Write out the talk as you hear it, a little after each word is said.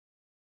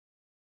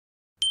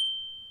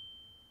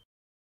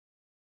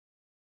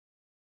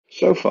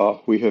So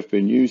far, we have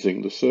been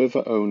using the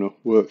server owner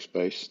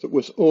workspace that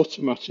was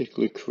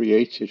automatically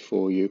created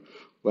for you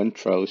when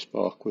Trellis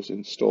Spark was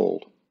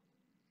installed.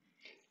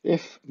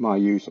 If my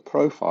user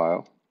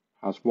profile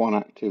has one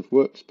active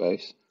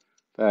workspace,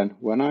 then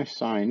when I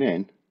sign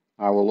in,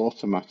 I will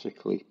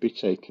automatically be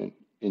taken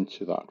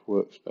into that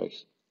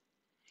workspace.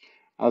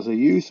 As a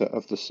user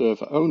of the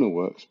server owner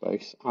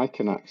workspace, I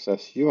can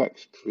access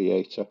UX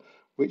Creator,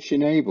 which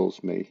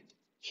enables me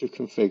to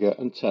configure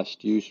and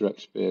test user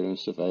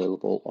experience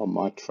available on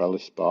my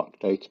Trellis Spark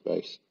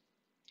database.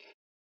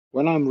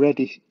 When I'm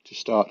ready to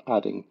start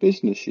adding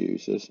business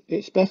users,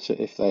 it's better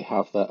if they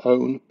have their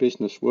own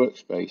business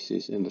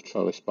workspaces in the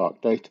Trellis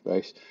Spark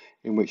database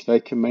in which they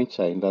can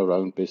maintain their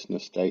own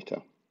business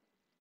data.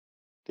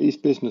 These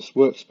business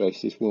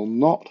workspaces will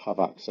not have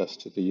access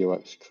to the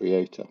UX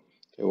Creator.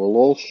 They will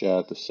all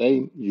share the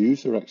same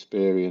user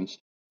experience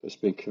that's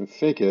been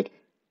configured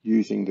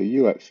using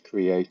the UX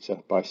Creator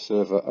by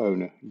server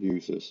owner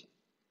users.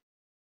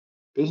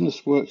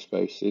 Business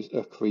workspaces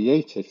are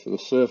created for the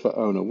server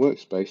owner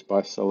workspace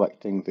by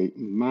selecting the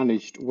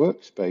Managed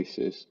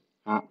Workspaces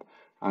app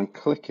and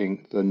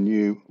clicking the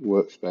New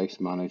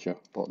Workspace Manager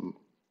button.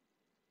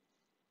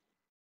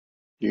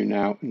 You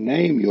now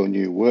name your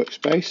new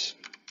workspace,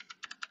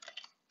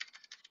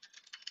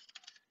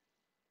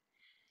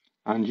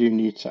 and you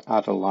need to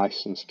add a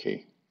license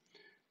key.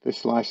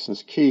 This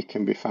license key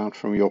can be found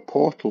from your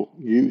portal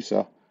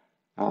user,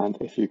 and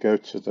if you go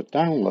to the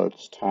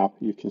Downloads tab,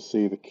 you can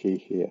see the key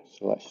here.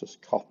 So let's just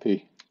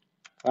copy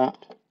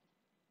that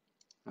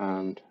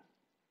and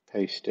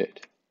paste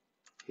it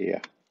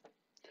here.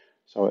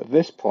 So at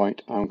this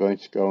point, I'm going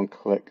to go and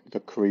click the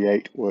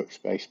Create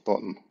Workspace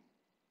button.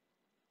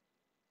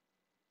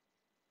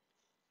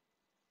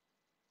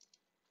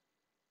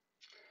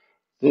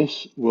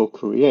 This will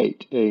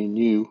create a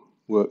new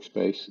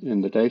workspace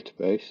in the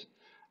database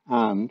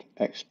and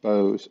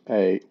expose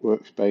a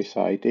workspace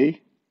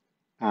ID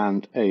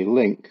and a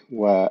link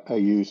where a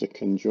user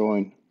can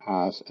join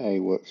as a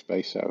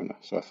workspace owner.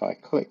 So if I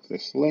click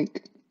this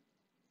link,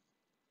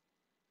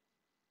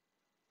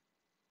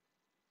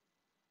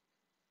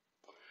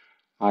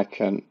 I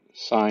can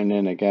sign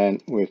in again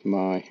with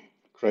my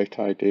Create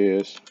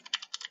Ideas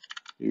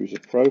user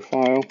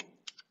profile.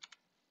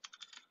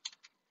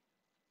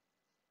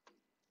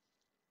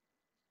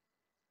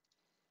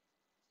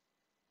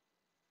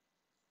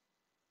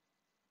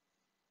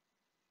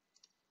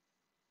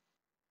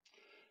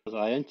 As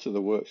I enter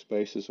the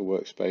workspace as a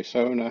workspace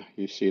owner,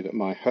 you see that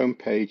my home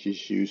page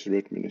is user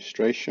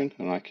administration,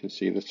 and I can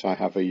see that I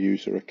have a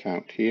user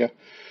account here,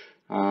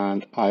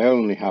 and I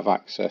only have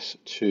access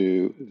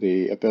to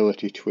the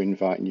ability to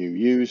invite new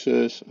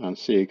users and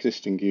see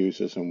existing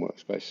users and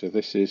workspace. So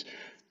this is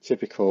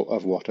typical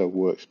of what a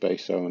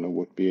workspace owner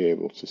would be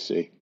able to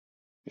see.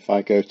 If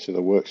I go to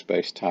the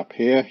Workspace tab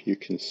here, you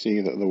can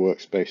see that the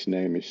workspace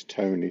name is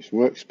Tony's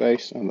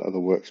Workspace and that the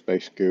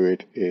workspace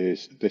GUID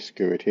is this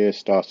GUID here,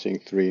 starting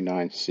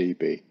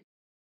 39CB.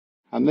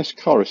 And this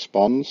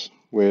corresponds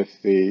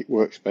with the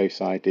workspace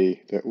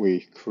ID that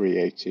we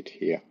created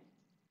here.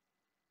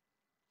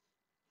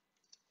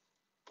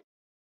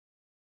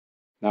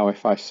 Now,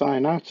 if I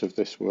sign out of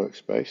this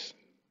workspace,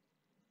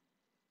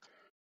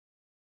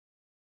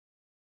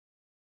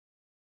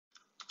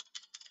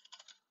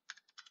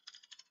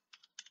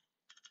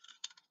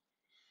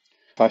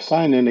 if I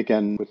sign in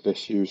again with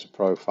this user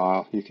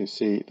profile, you can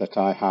see that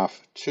I have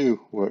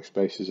two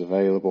workspaces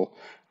available,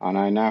 and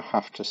I now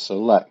have to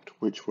select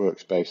which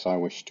workspace I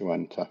wish to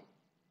enter.